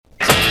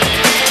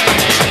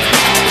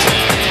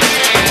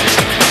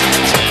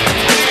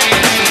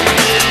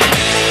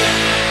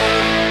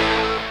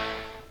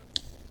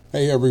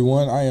Hey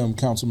everyone, I am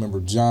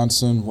Councilmember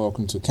Johnson.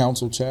 Welcome to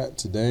Council Chat.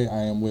 Today I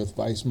am with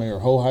Vice Mayor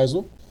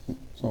Hoheisel.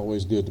 It's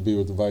always good to be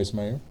with the Vice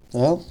Mayor.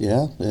 Well,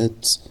 yeah,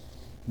 it's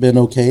been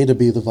okay to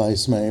be the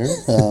Vice Mayor.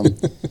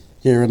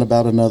 Here in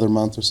about another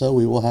month or so,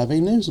 we will have a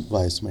new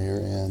Vice Mayor,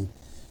 and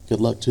good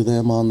luck to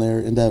them on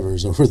their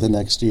endeavors over the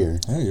next year.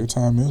 Hey, your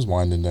time is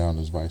winding down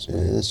as Vice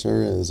Mayor. It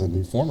sure is.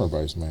 And former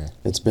Vice Mayor.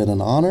 It's been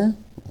an honor,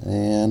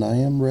 and I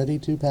am ready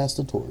to pass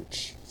the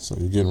torch. So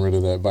you're getting rid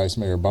of that Vice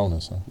Mayor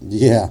bonus, huh?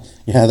 Yeah,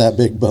 that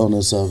big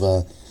bonus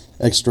of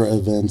extra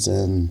events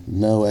and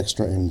no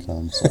extra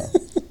income. So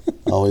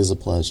always a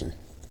pleasure.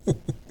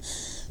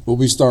 We'll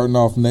be starting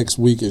off next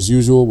week as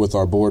usual with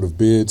our board of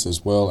bids,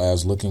 as well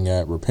as looking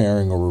at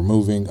repairing or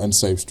removing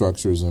unsafe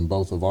structures in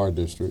both of our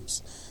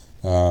districts.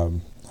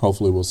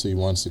 Hopefully we'll see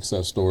one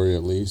success story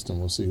at least, and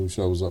we'll see who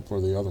shows up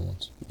for the other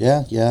ones.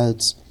 Yeah,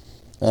 it's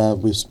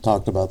we've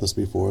talked about this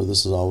before.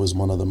 This is always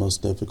one of the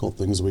most difficult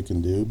things we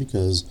can do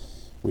because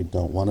we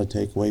don't want to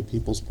take away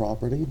people's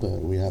property,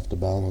 but we have to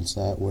balance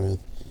that with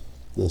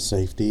the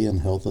safety and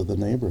health of the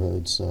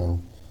neighborhood. So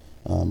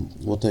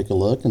we'll take a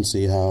look and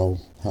see how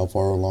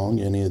far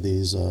along any of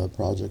these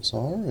projects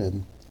are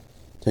and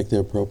take the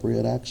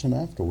appropriate action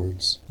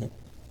afterwards. Yep.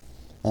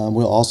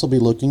 We'll also be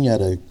looking at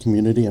a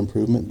community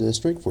improvement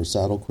district for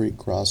Saddle Creek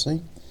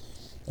Crossing.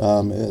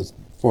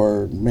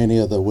 For many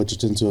of the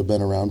Wichitans who have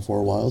been around for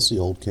a while, it's the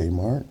old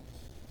Kmart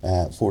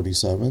at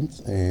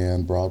 47th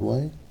and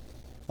Broadway,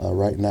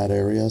 right in that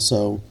area.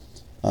 So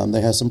they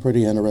have some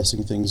pretty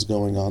interesting things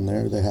going on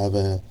there. They have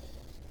a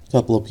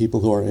couple of people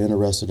who are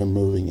interested in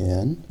moving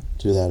in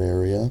to that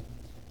area.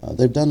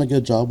 They've done a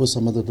good job with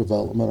some of the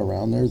development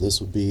around there. This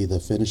would be the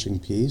finishing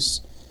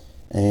piece,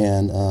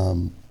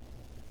 and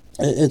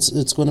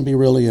it's going to be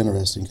really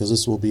interesting because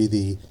this will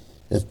be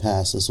if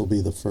passed, this will be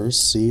the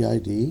first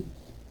CID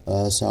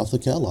south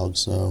of Kellogg.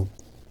 So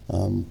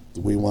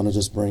we want to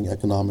just bring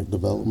economic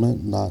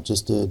development, not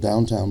just to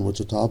downtown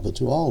Wichita, but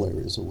to all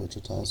areas of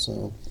Wichita.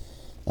 So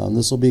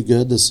this will be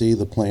good to see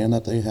the plan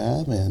that they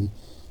have and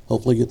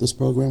hopefully get this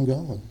program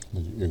going.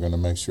 You're going to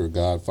make sure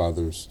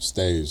Godfathers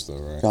stays, though,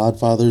 right?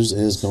 Godfathers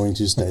is going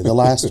to stay. The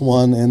last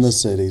one in the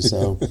city.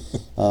 So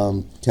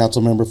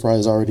Councilmember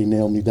Fry's already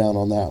nailed me down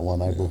on that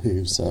one, I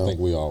believe. So I think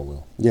we all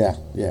will. Yeah.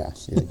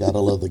 Gotta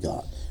love the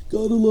God.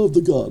 Gotta love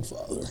the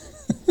Godfather.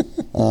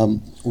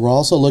 We're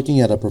also looking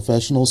at a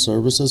professional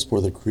services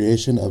for the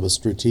creation of a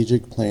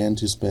strategic plan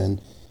to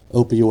spend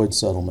opioid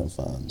settlement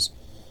funds.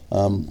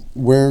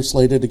 We're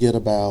slated to get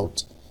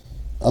about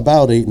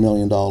 $8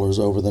 million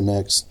over the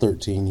next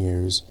 13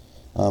 years.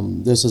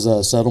 This is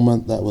a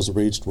settlement that was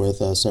reached with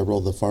several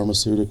of the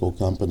pharmaceutical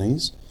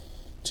companies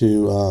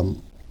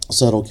to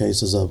settle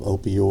cases of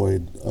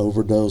opioid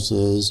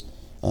overdoses,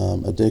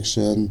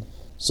 addiction.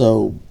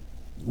 So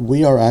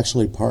we are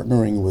actually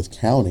partnering with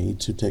county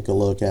to take a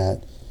look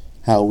at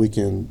how we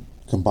can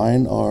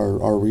combine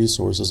our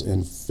resources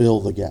and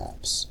fill the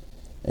gaps.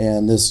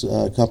 And this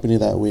company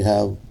that we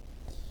have,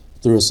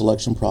 through a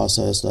selection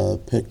process,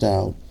 picked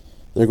out,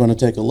 they're going to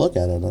take a look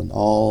at it, an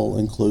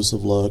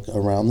all-inclusive look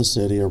around the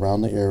city,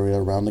 around the area,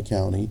 around the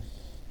county,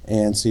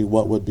 and see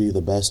what would be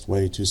the best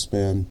way to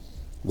spend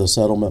the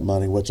settlement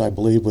money, which I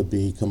believe would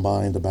be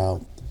combined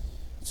about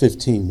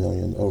 $15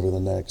 million over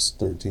the next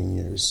 13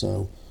 years.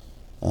 So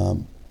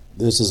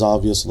this is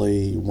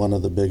obviously one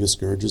of the biggest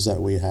scourges that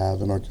we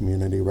have in our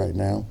community right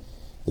now.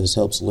 This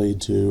helps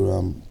lead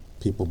to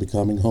people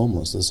becoming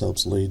homeless. This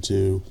helps lead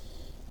to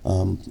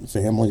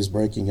families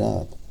breaking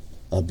up,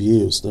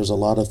 abuse. There's a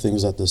lot of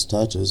things that this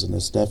touches, and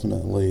it's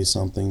definitely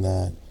something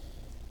that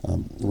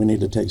we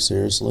need to take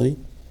seriously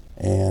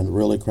and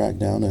really crack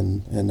down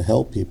and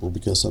help people,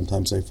 because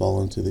sometimes they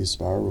fall into these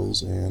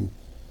spirals. And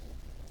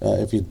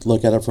if you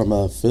look at it from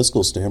a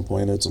fiscal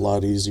standpoint, it's a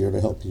lot easier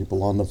to help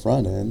people on the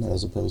front end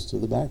as opposed to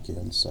the back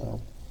end. So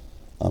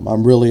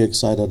I'm really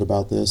excited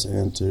about this,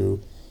 and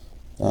to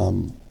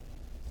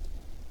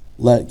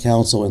let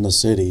council and the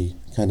city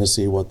kind of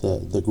see what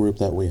the group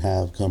that we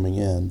have coming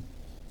in,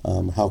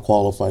 how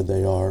qualified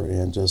they are,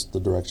 and just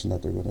the direction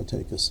that they're going to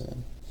take us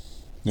in.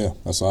 Yeah,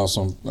 that's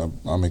awesome.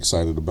 I'm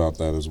excited about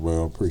that as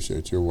well.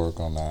 Appreciate your work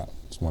on that.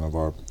 It's one of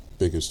our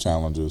biggest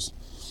challenges.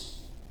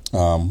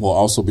 We'll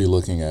also be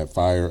looking at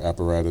fire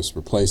apparatus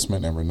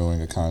replacement and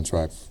renewing a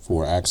contract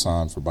for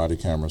Axon for body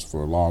cameras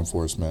for law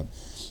enforcement.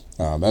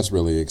 That's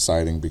really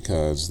exciting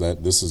because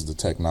this is the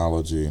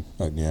technology,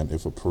 again,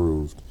 if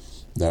approved,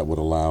 that would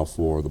allow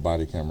for the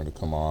body camera to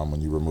come on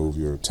when you remove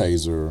your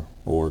taser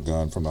or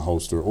gun from the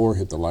holster or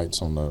hit the lights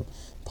on the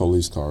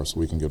police car, so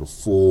we can get a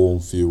full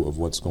view of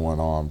what's going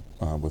on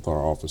with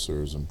our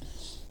officers and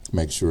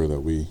make sure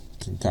that we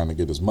can kind of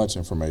get as much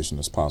information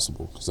as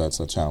possible, because that's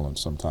a challenge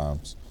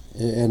sometimes.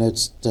 And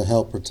it's to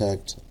help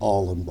protect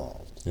all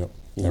involved. Yep.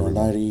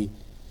 99%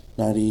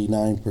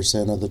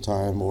 of the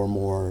time or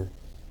more,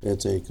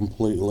 it's a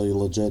completely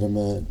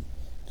legitimate,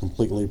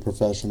 completely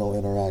professional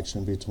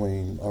interaction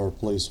between our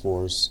police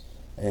force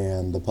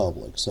and the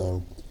public.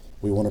 So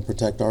we want to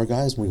protect our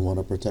guys. We want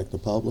to protect the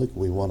public.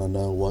 We want to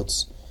know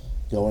what's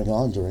going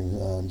on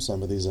during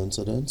some of these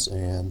incidents.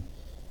 And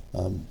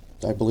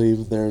I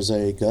believe there's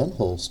a gun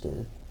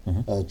holster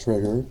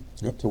trigger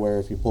Yep. to where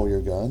if you pull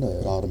your gun,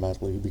 it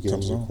automatically begins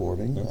Comes on.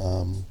 recording. Yep.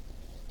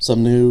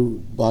 Some new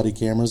body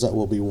cameras that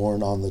will be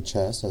worn on the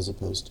chest as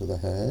opposed to the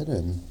head,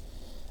 and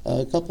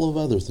a couple of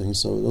other things.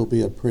 So it'll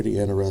be a pretty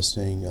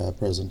interesting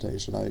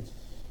presentation. I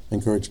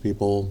encourage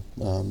people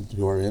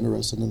who are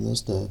interested in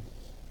this to,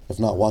 if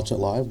not watch it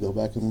live, go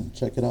back and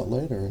check it out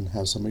later and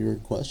have some of your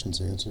questions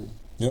answered.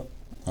 Yep,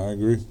 I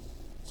agree.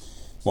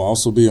 We'll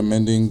also be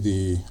amending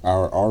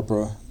our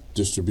ARPA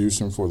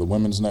distribution for the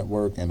Women's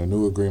Network and a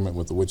new agreement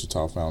with the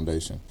Wichita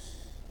Foundation.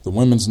 The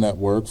Women's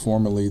Network,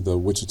 formerly the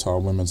Wichita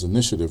Women's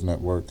Initiative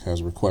Network,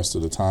 has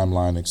requested a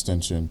timeline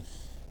extension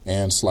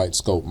and slight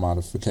scope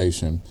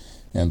modification,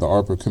 and the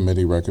ARPA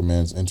committee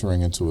recommends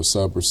entering into a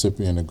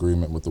sub-recipient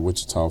agreement with the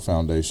Wichita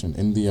Foundation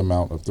in the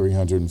amount of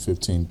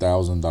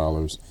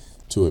 $315,000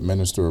 to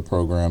administer a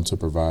program to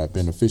provide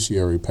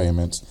beneficiary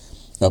payments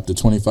up to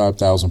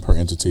 $25,000 per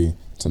entity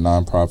to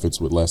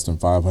nonprofits with less than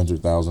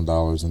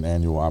 $500,000 in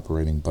annual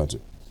operating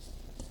budget.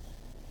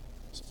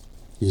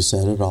 You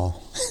said it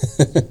all.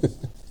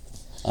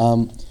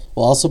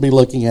 We'll also be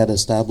looking at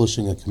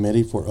establishing a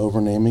committee for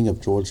overnaming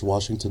of George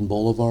Washington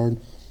Boulevard.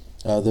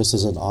 This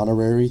is an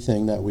honorary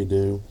thing that we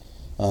do.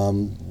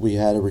 We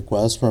had a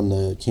request from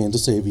the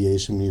Kansas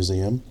Aviation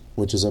Museum,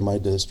 which is in my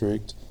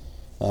district.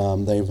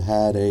 They've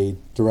had a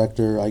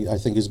director, I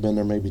think he's been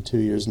there maybe 2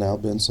 years now,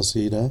 Ben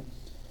Sacita.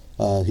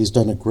 He's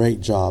done a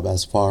great job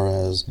as far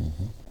as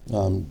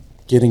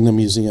getting the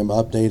museum,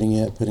 updating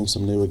it, putting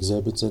some new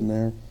exhibits in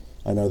there.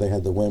 I know they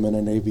had the Women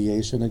in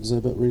Aviation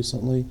exhibit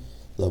recently,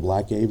 the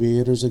Black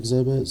Aviators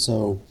exhibit.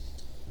 So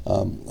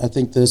I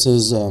think this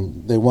is,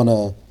 they want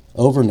to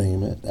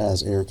overname it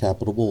as Air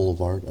Capital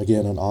Boulevard.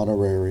 Again, an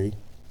honorary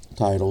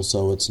title,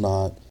 so it's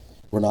not,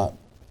 we're not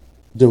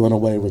doing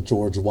away with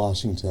George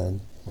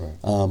Washington.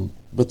 Right.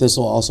 But this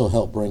will also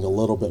help bring a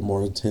little bit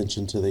more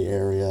attention to the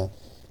area,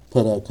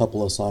 put a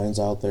couple of signs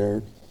out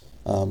there.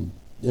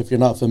 If you're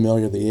not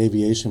familiar, the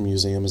Aviation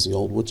Museum is the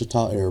old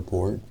Wichita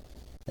Airport,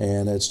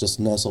 and it's just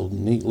nestled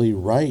neatly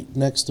right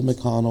next to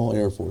McConnell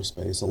Air Force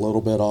Base, a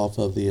little bit off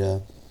of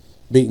the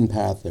beaten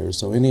path there.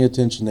 So any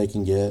attention they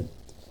can get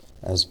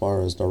as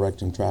far as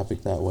directing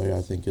traffic that way,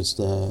 I think is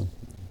the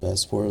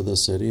best for the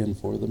city and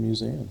for the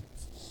museum.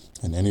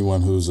 And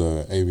anyone who's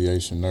an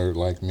aviation nerd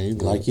like me,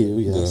 like you,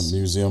 yes, the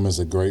museum is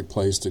a great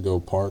place to go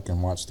park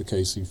and watch the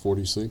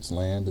KC-46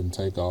 land and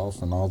take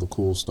off and all the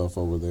cool stuff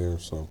over there.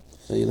 So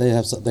they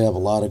have a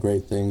lot of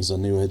great things. A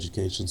new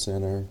education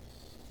center,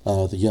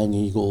 the Young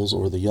Eagles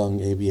or the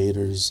Young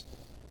Aviators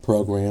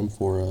program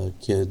for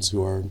kids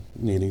who are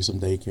needing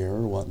some daycare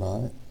or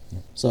whatnot.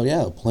 Yep. So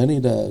yeah,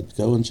 plenty to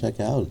go and check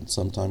out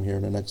sometime here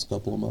in the next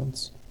couple of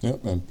months.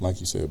 Yep, and like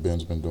you said,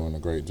 Ben's been doing a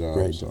great job.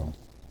 Great. So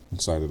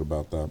excited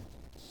about that.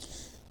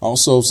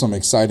 Also, some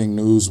exciting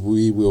news.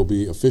 We will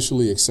be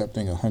officially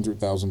accepting a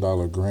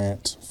 $100,000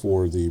 grant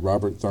for the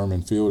Robert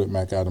Thurman Field at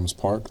McAdams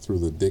Park through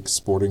the Dick's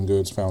Sporting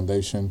Goods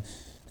Foundation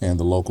and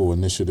the local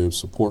Initiative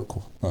Support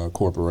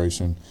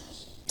Corporation.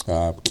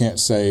 Can't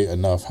say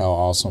enough how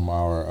awesome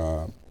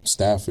our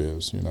staff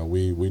is. You know,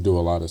 we do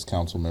a lot as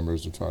council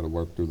members to try to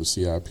work through the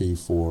CIP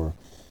for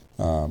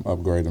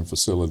upgrading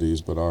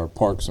facilities, but our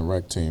Parks and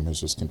Rec team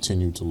has just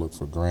continued to look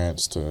for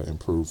grants to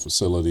improve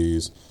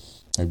facilities.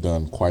 They've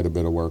done quite a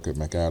bit of work at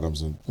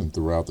McAdams and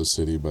throughout the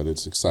city, but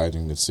it's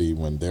exciting to see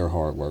when their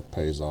hard work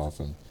pays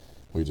off, and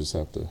we just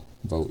have to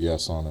vote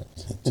yes on it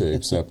to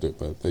accept it.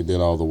 But they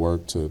did all the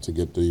work to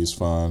get these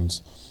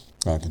funds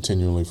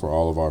continually for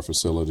all of our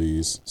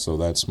facilities. So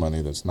that's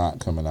money that's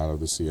not coming out of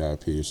the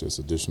CIP. It's just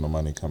additional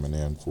money coming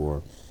in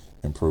for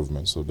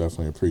improvement. So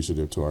definitely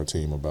appreciative to our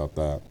team about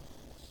that.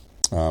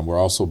 We'll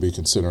also be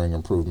considering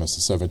improvements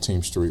to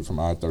 17th Street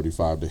from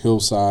I-35 to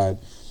Hillside,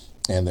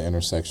 and the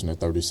intersection at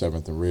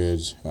 37th and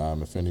Ridge.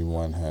 If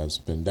anyone has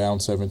been down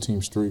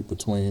 17th Street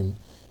between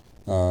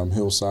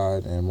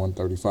Hillside and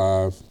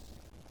 135,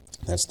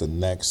 that's the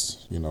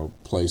next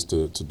place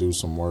to do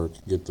some work,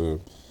 get the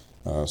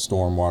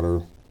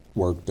stormwater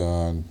work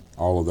done.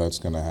 All of that's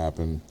going to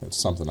happen. It's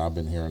something I've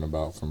been hearing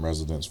about from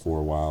residents for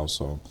a while,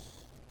 so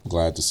I'm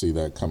glad to see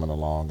that coming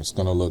along. It's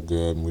going to look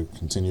good, and we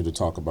continue to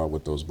talk about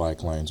what those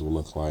bike lanes will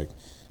look like.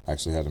 I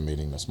actually had a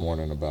meeting this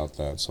morning about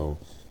that, so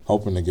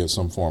hoping to get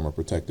some form of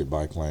protected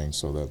bike lanes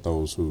so that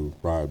those who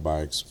ride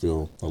bikes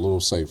feel a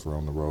little safer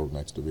on the road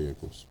next to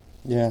vehicles.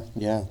 Yeah.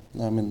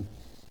 I mean,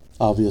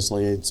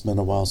 obviously it's been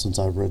a while since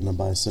I've ridden a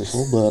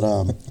bicycle, but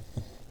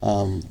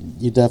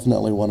you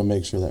definitely want to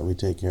make sure that we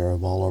take care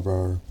of all of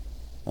our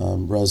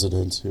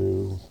residents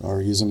who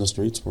are using the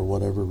streets for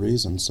whatever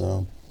reason.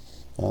 So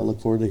I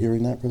look forward to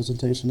hearing that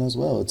presentation as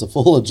well. It's a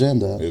full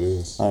agenda. It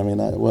is. I mean,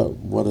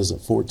 what is it,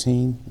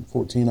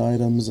 14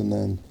 items, and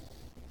then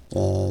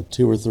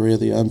 2 or 3 of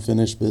the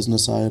unfinished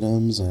business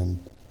items, and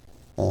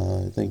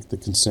I think the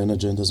consent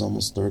agenda is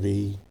almost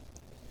 30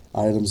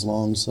 items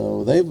long.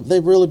 So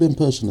they've really been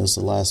pushing us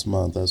the last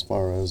month as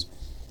far as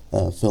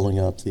filling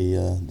up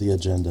the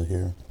agenda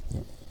here.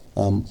 Yep.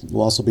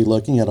 We'll also be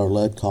looking at our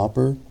lead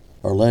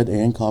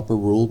and copper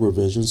rule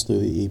revisions through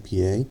the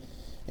EPA,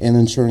 and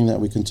ensuring that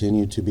we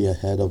continue to be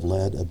ahead of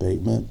lead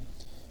abatement.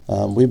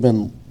 We've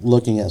been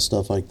looking at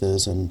stuff like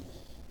this and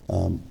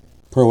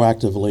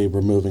proactively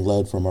removing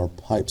lead from our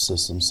pipe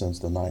system since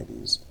the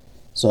 90s.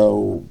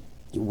 So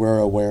we're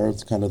aware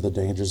of kind of the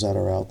dangers that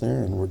are out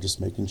there, and we're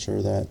just making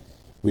sure that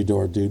we do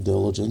our due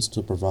diligence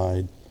to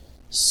provide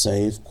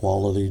safe,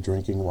 quality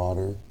drinking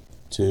water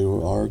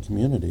to our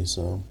community.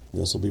 So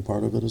this will be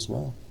part of it as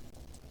well.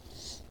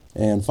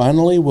 And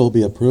finally, we'll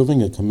be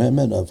approving a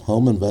commitment of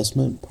Home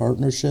Investment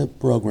Partnership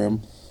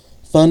Program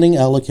funding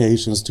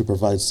allocations to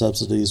provide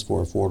subsidies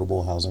for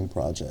affordable housing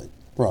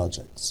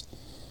projects.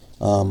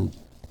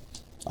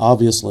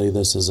 Obviously,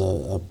 this is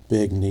a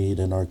big need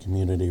in our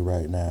community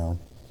right now.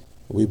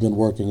 We've been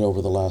working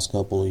over the last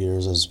couple of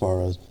years as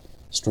far as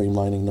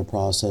streamlining the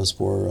process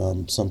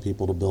for some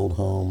people to build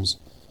homes,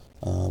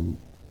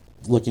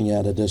 looking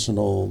at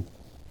additional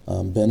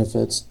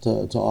benefits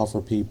to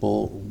offer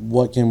people.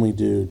 What can we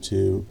do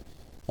to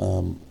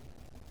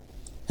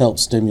help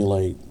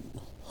stimulate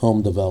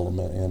home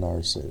development in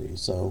our city?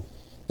 So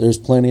there's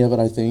plenty of it.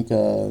 I think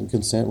in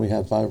consent we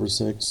had 5 or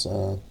 6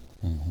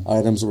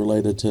 items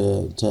related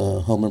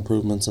to home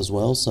improvements as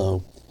well.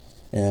 So,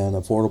 and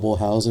affordable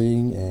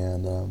housing,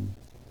 and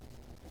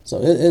so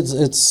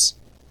it's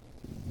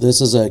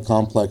this is a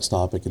complex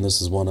topic, and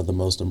this is one of the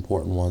most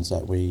important ones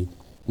that we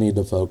need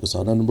to focus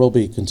on. And we'll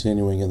be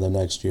continuing in the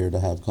next year to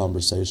have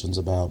conversations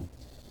about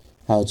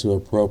how to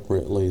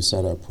appropriately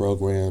set up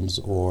programs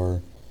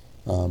or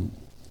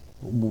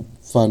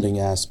funding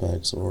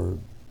aspects, or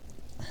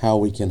how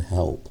we can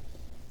help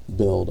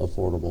build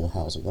affordable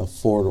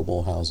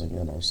housing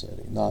in our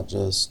city. Not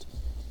just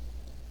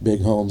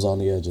big homes on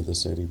the edge of the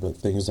city, but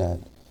things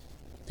that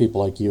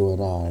people like you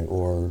and I,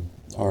 or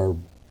our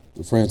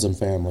friends and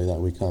family that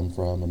we come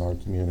from in our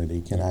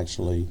community, can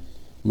actually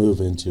move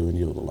into and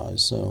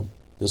utilize. So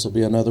this will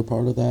be another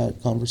part of that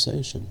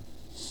conversation.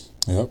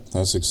 Yep,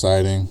 that's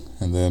exciting.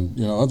 And then,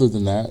 other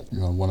than that,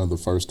 one of the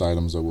first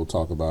items that we'll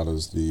talk about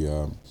is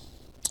the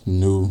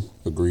new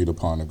agreed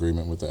upon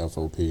agreement with the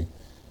FOP. I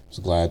was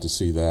glad to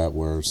see that,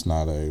 where it's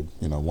not a,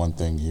 one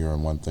thing here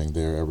and one thing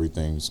there.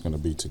 Everything's going to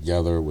be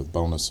together with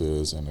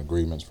bonuses and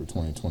agreements for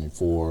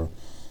 2024.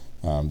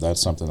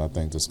 That's something I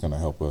think that's going to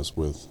help us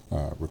with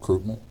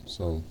recruitment.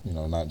 So,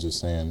 not just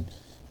saying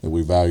that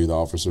we value the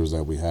officers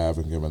that we have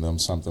and giving them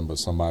something, but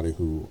somebody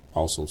who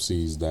also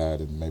sees that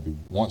and maybe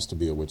wants to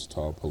be a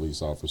Wichita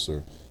police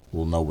officer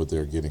will know what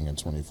they're getting in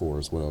 24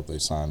 as well if they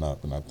sign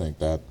up. And I think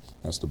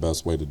that's the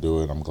best way to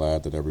do it. I'm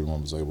glad that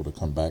everyone was able to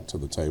come back to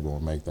the table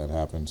and make that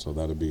happen. So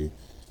that'll be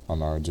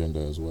on our agenda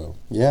as well.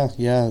 Yeah.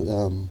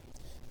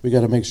 We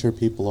got to make sure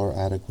people are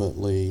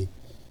adequately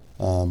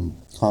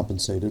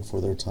compensated for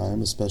their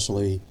time,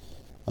 especially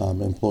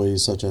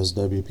employees such as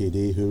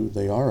WPD, who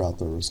they are out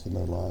there risking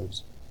their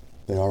lives.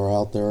 They are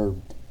out there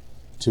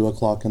 2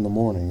 o'clock in the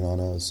morning on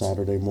a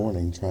Saturday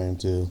morning trying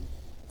to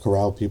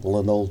corral people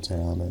in Old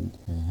Town.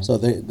 And so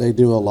they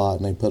do a lot,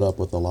 and they put up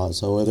with a lot.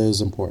 So it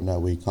is important that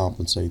we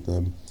compensate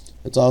them.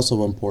 It's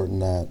also important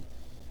that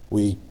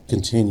we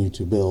continue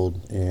to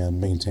build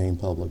and maintain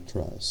public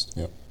trust.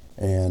 Yep.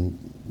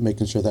 And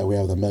making sure that we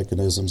have the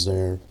mechanisms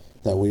there,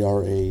 that we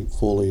are a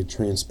fully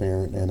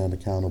transparent and an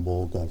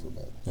accountable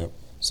government. Yep.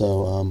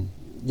 So,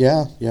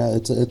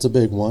 it's a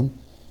big one,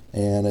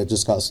 and it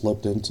just got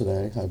slipped in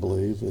today, I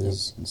believe.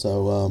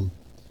 So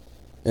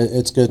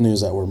it's good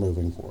news that we're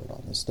moving forward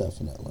on this,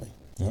 definitely.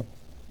 Yep.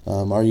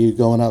 Are you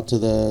going out to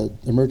the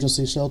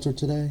emergency shelter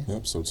today?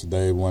 Yep. So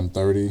today,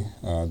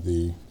 1:30,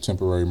 the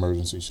temporary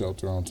emergency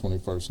shelter on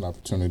 21st and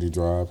Opportunity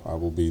Drive. I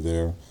will be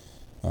there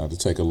to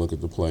take a look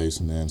at the place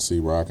and then see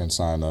where I can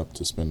sign up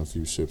to spend a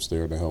few shifts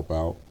there to help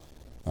out.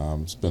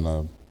 It's been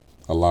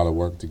a lot of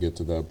work to get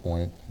to that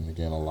point, and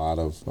again, a lot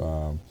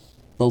of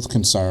both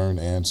concern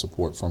and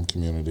support from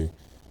community,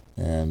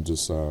 and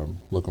just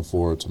looking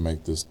forward to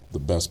make this the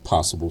best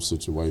possible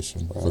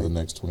situation for the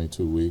next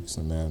 22 weeks.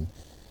 And then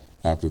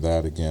after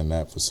that, again,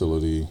 that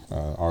facility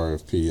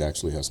RFP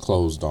actually has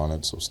closed on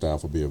it, so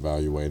staff will be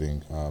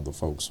evaluating the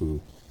folks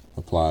who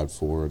applied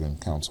for it, and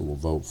council will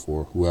vote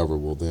for whoever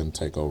will then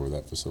take over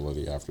that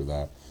facility after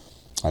that.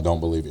 I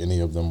don't believe any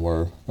of them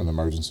were an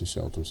emergency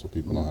shelter, so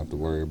people don't have to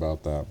worry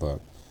about that.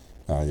 But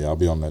I'll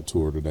be on that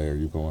tour today. Are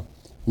you going?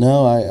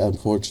 No, I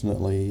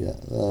unfortunately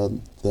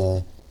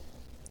the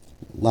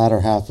latter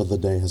half of the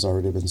day has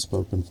already been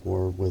spoken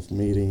for with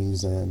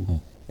meetings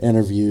and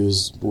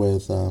interviews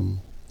with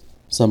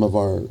some of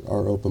our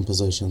open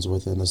positions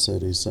within the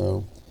city.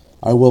 So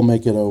I will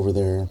make it over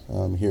there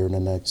here in the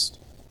next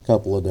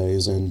couple of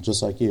days, and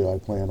just like you, I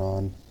plan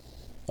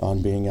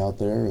on being out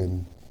there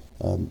and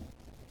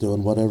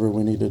doing whatever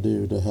we need to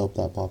do to help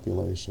that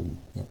population.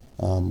 Yep.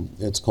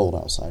 It's cold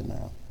outside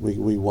now.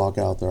 We walk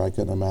out there. I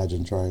couldn't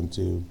imagine trying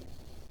to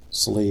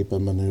sleep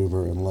and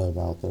maneuver and live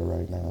out there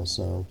right now.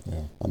 So,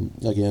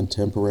 again,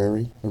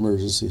 temporary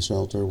emergency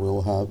shelter.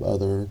 We'll have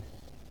other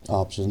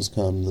options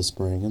come the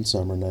spring and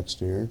summer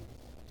next year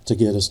to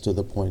get us to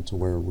the point to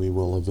where we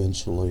will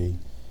eventually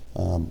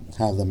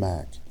have the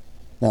MAC.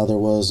 Now, there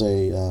was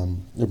a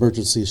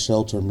emergency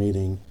shelter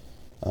meeting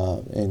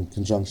in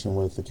conjunction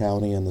with the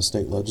county and the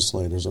state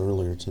legislators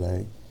earlier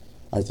today.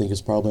 I think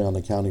it's probably on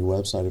the county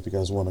website if you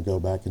guys want to go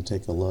back and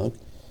take a look.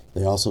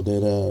 They also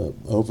did an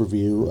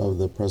overview of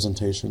the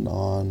presentation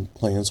on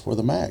plans for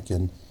the MAC,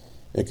 and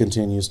it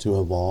continues to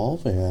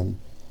evolve, and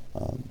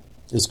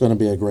it's going to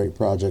be a great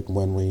project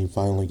when we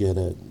finally get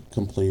it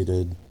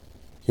completed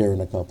here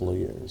in a couple of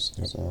years.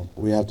 Yep. So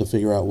we have to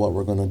figure out what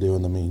we're going to do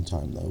in the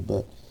meantime, though.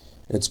 But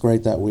it's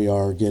great that we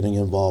are getting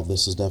involved.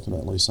 This is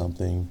definitely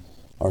something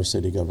our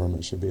city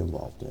government should be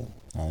involved in.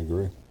 I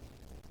agree.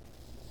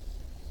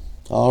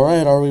 All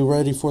right, are we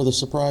ready for the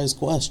surprise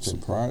question?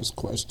 Surprise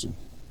question.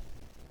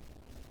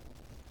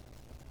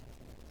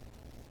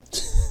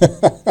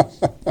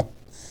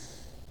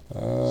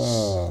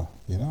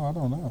 I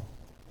don't know.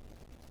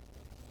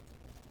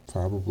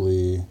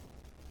 Probably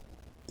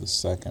the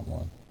second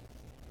one.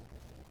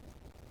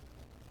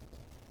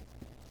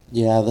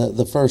 Yeah,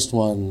 the first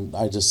one,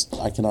 I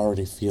can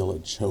already feel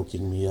it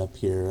choking me up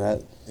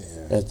here.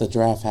 If the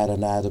draft had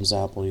an Adam's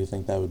apple, you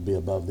think that would be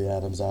above the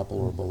Adam's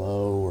apple or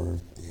below? Or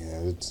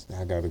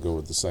I got to go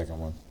with the second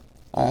one.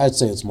 I'd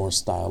say it's more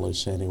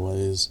stylish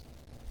anyways.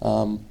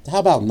 How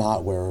about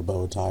not wear a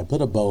bow tie?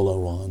 Put a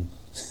bolo on.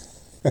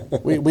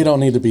 We don't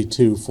need to be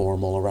too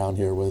formal around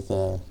here with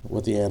the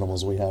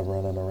animals we have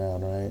running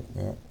around, right?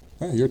 Yeah.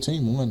 Hey, your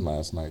team won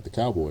last night, the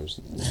Cowboys.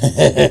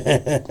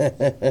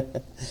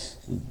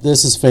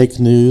 This is fake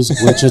news,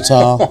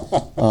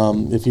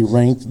 Wichita. If you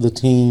ranked the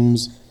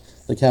teams,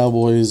 the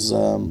Cowboys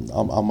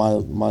on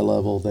my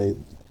level,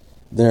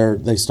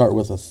 they start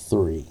with a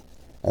 3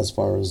 as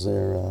far as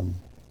their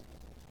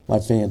my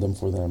fandom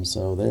for them.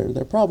 So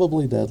they're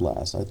probably dead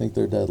last. I think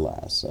they're dead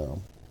last.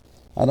 So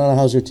I don't know,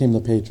 how's your team, the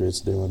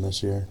Patriots, doing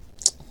this year?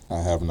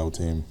 I have no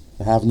team.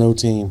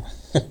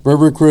 We're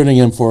recruiting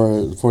him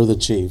for the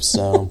Chiefs.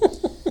 So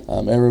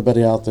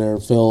everybody out there,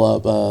 fill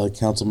up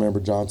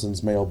Councilmember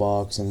Johnson's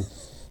mailbox and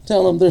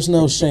tell him there's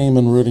no shame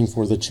in rooting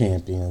for the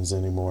champions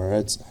anymore.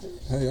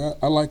 Hey,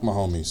 I like my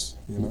homies.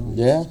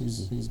 Yeah,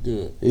 he's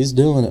good. He's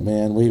doing it,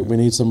 man. We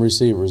need some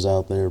receivers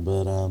out there,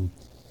 but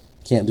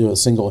can't do it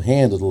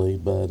single-handedly.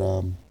 But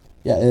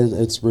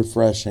it's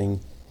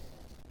refreshing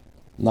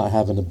not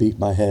having to beat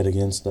my head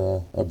against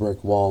a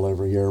brick wall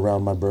every year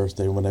around my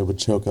birthday when they would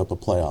choke up a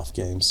playoff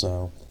game.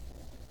 So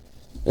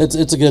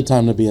it's a good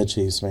time to be a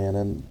Chiefs fan,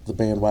 and the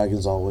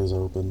bandwagon's always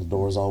open. The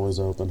door's always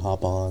open.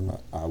 Hop on.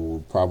 I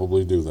will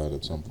probably do that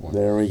at some point.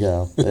 There we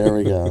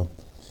go.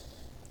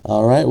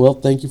 All right, well,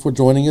 thank you for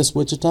joining us,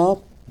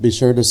 Wichita. Be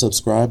sure to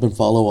subscribe and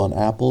follow on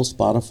Apple,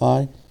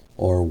 Spotify,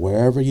 or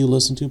wherever you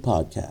listen to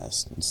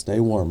podcasts. And stay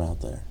warm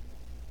out there.